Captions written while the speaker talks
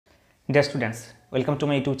Dear students, welcome to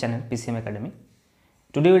my YouTube channel PCM Academy.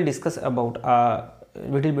 Today we will discuss about a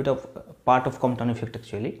little bit of part of Compton effect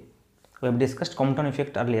actually. We have discussed Compton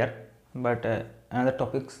effect earlier, but another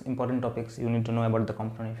topics, important topics you need to know about the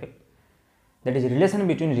Compton effect. That is relation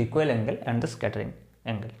between recoil angle and the scattering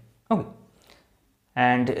angle. Okay.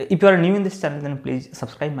 And if you are new in this channel, then please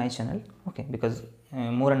subscribe my channel. Okay, because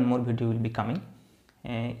more and more video will be coming.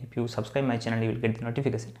 If you subscribe my channel, you will get the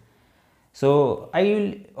notification. So I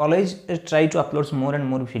will always try to upload more and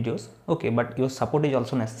more videos. Okay, but your support is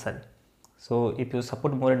also necessary. So if you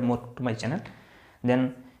support more and more to my channel,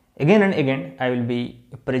 then again and again I will be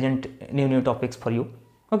present new topics for you.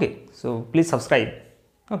 Okay, so please subscribe.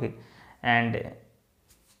 Okay, and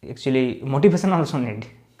actually motivation also need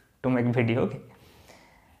to make video. Okay,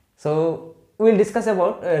 so we will discuss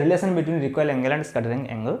about relation between recoil angle and scattering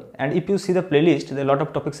angle. And if you see the playlist, there are a lot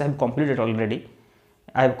of topics I have completed already.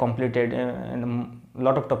 I have completed a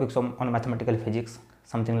lot of topics on mathematical physics,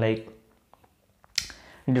 something like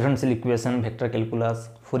differential equation, vector calculus,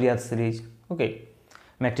 Fourier series, okay,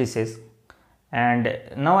 matrices. And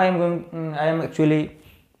now I am actually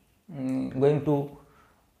going to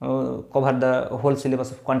cover the whole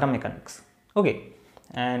syllabus of quantum mechanics. Okay,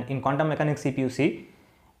 and in quantum mechanics, if you see,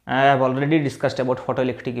 I have already discussed about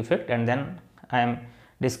photoelectric effect, and then I am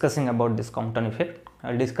discussing about this Compton effect.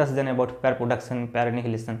 I will discuss then about pair production, pair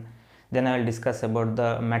annihilation. Then I will discuss about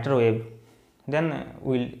the matter wave. Then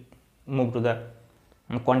we will move to the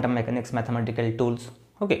quantum mechanics mathematical tools.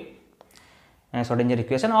 Okay, and Schrodinger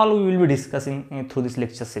equation. All we will be discussing through this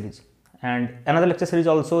lecture series. And another lecture series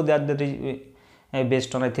also that is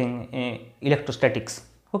based on, I think, electrostatics.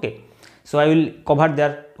 Okay, so I will cover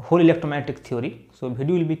their whole electromagnetic theory. So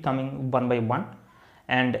video will be coming one by one,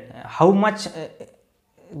 and how much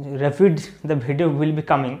rapid the video will be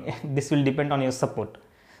coming, this will depend on your support.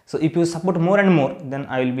 So if you support more and more, then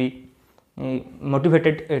I will be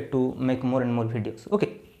motivated to make more and more videos.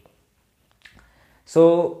 Okay,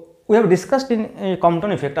 so we have discussed in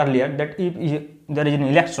Compton effect earlier that if there is an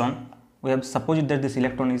electron, we have supposed that this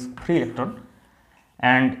electron is free electron,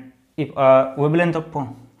 and if a wavelength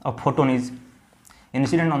of photon is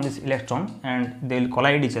incident on this electron and they will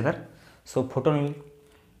collide each other, so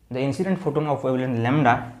the incident photon of wavelength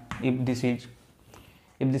lambda, if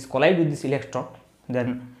this collide with this electron,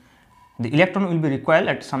 then the electron will be recoil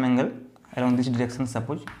at some angle along this direction,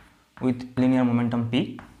 suppose with linear momentum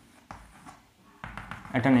p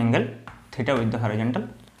at an angle theta with the horizontal,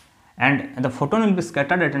 and the photon will be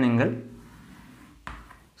scattered at an angle,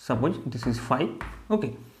 suppose this is phi.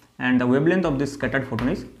 Okay, and the wavelength of this scattered photon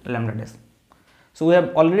is lambda dash. So we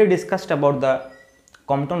have already discussed about the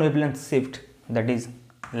Compton wavelength shift, that is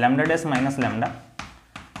lambda dash minus lambda,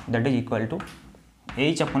 that is equal to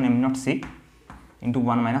h upon m naught c into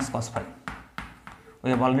 1 minus cos phi.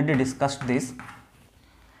 We have already discussed this.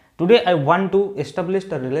 Today I want to establish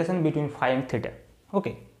the relation between phi and theta.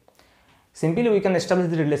 Okay, simply we can establish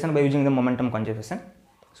the relation by using the momentum conservation.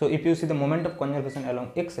 So if you see the momentum conservation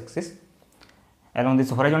along x axis, along this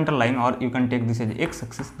horizontal line, or you can take this as x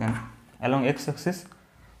axis, then along x axis,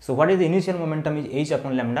 so what is the initial momentum is h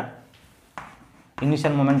upon lambda.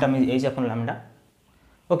 Initial momentum is h upon lambda,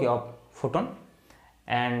 okay, of photon,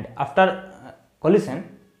 and after collision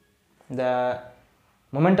the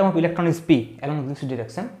momentum of electron is p along this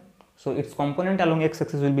direction, so its component along x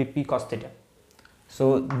axis will be p cos theta.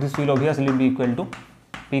 So this will obviously be equal to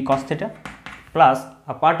p cos theta plus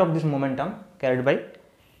a part of this momentum carried by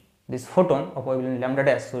this photon of wavelength lambda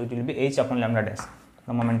dash, so it will be h upon lambda dash,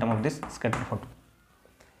 the momentum of this scattered photon.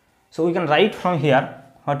 So we can write from here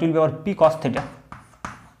what will be our p cos theta.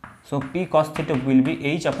 So p cos theta will be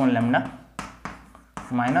h upon lambda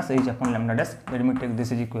minus h upon lambda dash. Let me take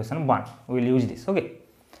this is equation 1. We will use this. Okay.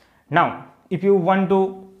 Now, if you want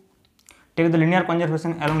to take the linear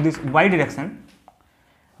conservation along this y direction,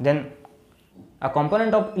 then a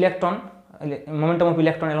component of electron, momentum of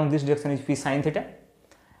electron along this direction is p sin theta,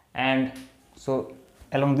 and so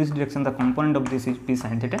along this direction the component of this is p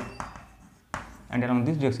sin theta, and along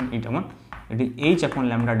this direction it is h upon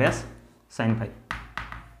lambda dash sin phi.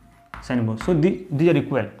 So these are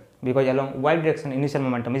equal because along y direction initial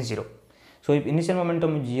momentum is 0. So if initial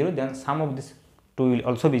momentum is 0, then sum of this two will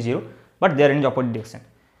also be 0, but they are in the opposite direction.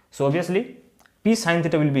 So obviously p sin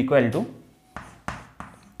theta will be equal to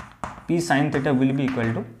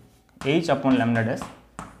h upon lambda dash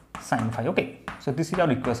sin phi. Okay, so this is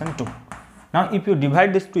our equation 2. Now if you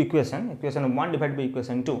divide this to equation 1 divided by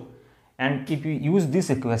equation 2, and if you use this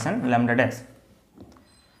equation lambda dash,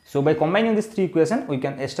 so by combining these three equations we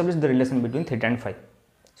can establish the relation between theta and phi.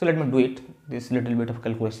 So let me do it, this little bit of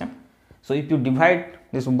calculation. So if you divide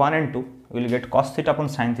this 1 and 2, you will get cos theta upon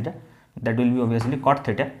sin theta. that will be obviously cot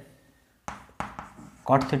theta.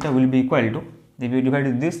 Cot theta will be equal to, if you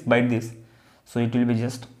divide this by this, so it will be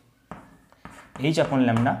just h upon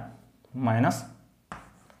lambda minus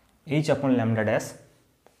h upon lambda dash.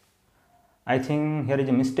 I think here is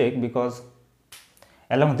a mistake, because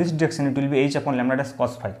along this direction it will be h upon lambda dash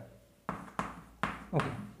cos phi.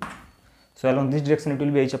 Okay, so along this direction it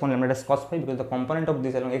will be h upon lambda dash cos phi, because the component of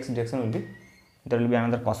this along x direction will be, there will be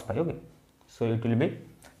another cos phi. Okay, so it will be,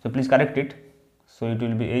 so please correct it, so it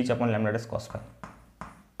will be h upon lambda dash cos phi.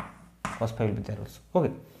 Cos phi will be there also.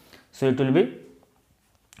 Okay, so it will be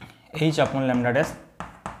h upon lambda dash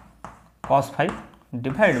cos phi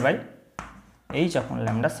divided by h upon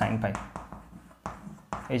lambda sin phi.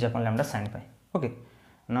 H upon lambda sin phi. Okay,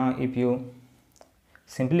 now if you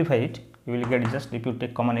simplify it, you will get just, if you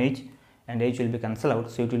take common h, and h will be cancelled out,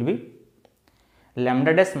 so it will be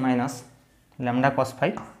lambda dash minus lambda cos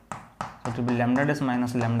phi. It will be lambda dash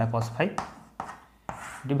minus lambda cos phi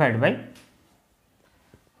divided by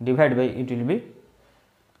it will be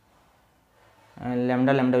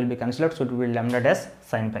lambda will be cancelled out, so it will be lambda dash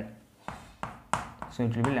sin phi. So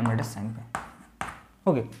it will be lambda dash sin phi.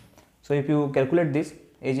 Okay, so if you calculate this,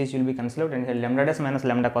 h will be cancelled out, and here lambda dash minus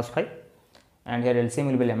lambda cos phi, and here LCM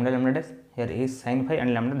will be lambda dash, here is sin phi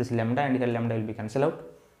and lambda, this lambda, and here lambda will be cancelled out.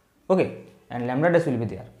 Okay, and lambda dash will be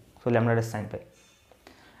there, so lambda dash sin phi.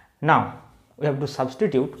 Now we have to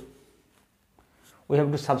substitute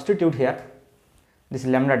here this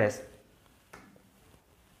lambda dash,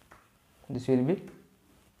 this will be,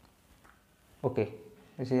 okay,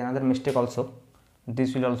 this is another mistake also,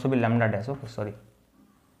 this will also be lambda dash. Okay, sorry,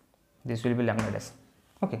 this will be lambda dash.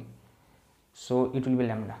 Okay, so it will be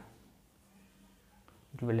lambda,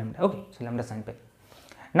 okay, so lambda sin phi.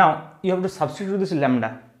 Now you have to substitute this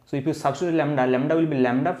lambda, so if you substitute lambda will be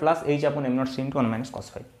lambda plus h upon m naught c into 1 minus cos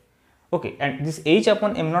phi. Okay, and this h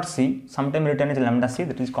upon m naught c sometimes written as lambda c,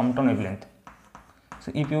 that is Compton wavelength.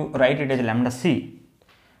 So if you write it as lambda c,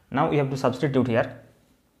 now you have to substitute here,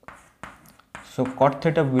 so cot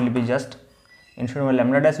theta will be just, instead of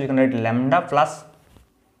lambda dash we can write lambda plus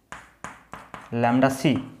lambda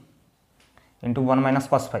c into 1 minus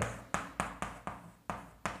cos phi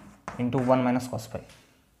into 1 minus cos phi.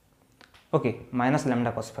 Okay, minus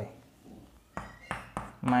lambda cos phi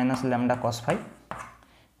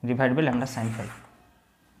divided by lambda sin phi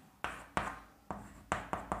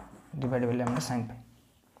divided by lambda sin phi.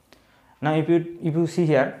 Now if you see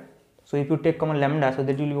here, so if you take common lambda, so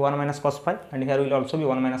that will be 1 minus cos phi, and here will also be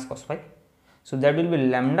 1 minus cos phi, so that will be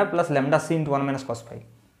lambda plus lambda c into 1 minus cos phi.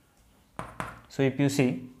 So if you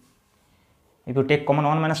see, if you take common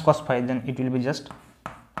 1 minus cos phi, then it will be just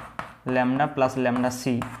lambda plus lambda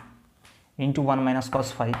c into 1 minus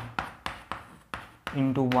cos phi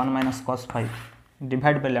into 1 minus cos phi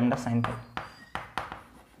divided by lambda sin phi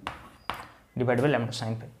divided by lambda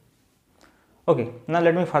sin phi. Okay, now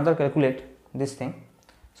let me further calculate this thing.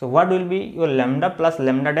 So what will be your lambda plus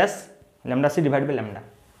lambda dash lambda c divided by lambda?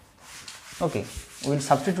 Okay, we will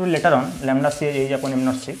substitute later on lambda c as h upon m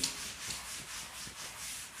naught c.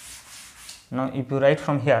 Now if you write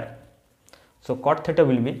from here, so cot theta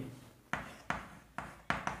will be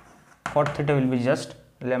just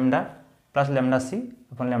lambda plus lambda c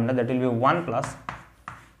upon lambda, that will be 1 plus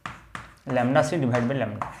lambda c divided by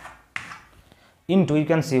lambda into, you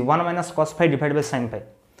can see 1 minus cos phi divided by sin phi.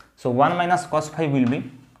 So 1 minus cos phi will be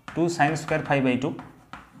 2 sin square phi by 2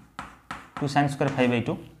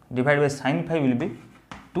 divided by sin phi will be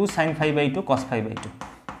 2 sin phi by 2 cos phi by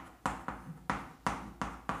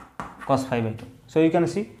 2. So you can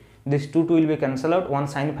see this 2 will be cancelled out, 1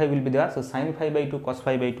 sin phi will be there, so sin phi by 2 cos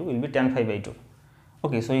phi by 2 will be tan phi by 2.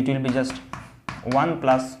 Okay, so it will be just 1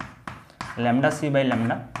 plus lambda c by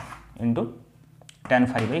lambda into tan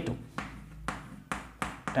phi by 2.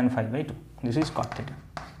 This is cot theta.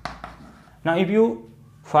 Now if you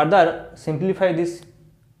further simplify this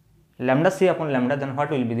lambda c upon lambda, then what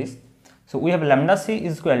will be this? So we have lambda c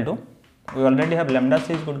is equal to, we already have lambda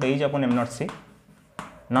c is equal to h upon m naught c.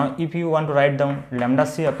 Now if you want to write down lambda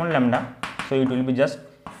c upon lambda, so it will be just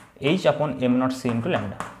h upon m naught c into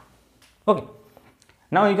lambda. Okay,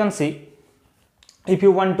 now you can see, if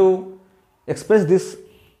you want to express this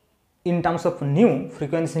in terms of nu,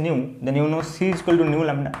 frequency nu, then you know c is equal to nu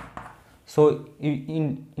lambda. So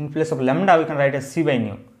in place of lambda we can write as c by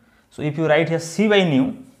nu. So if you write here c by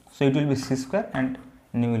nu, so it will be c square and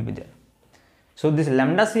nu will be there. So this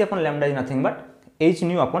lambda c upon lambda is nothing but h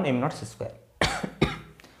nu upon m naught c square.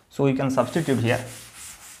 So we can substitute here.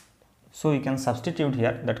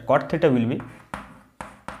 That cot theta will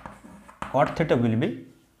be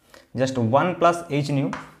just 1 plus h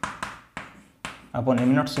nu upon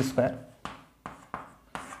m naught c square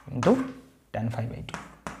into tan phi by 2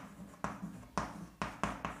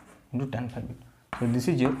 into tan phi by 2. So this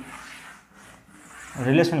is your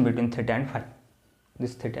relation between theta and phi.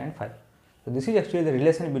 This theta and phi. So this is actually the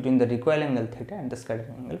relation between the recoil angle theta and the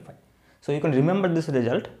scattering angle phi. So you can remember this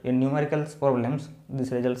result in numerical problems.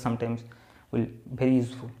 This result sometimes will very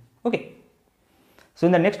useful. Okay. So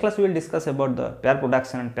in the next class we will discuss about the pair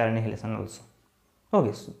production and pair annihilation also.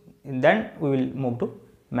 Okay. So then we will move to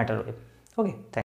matter wave. Okay. Thank you.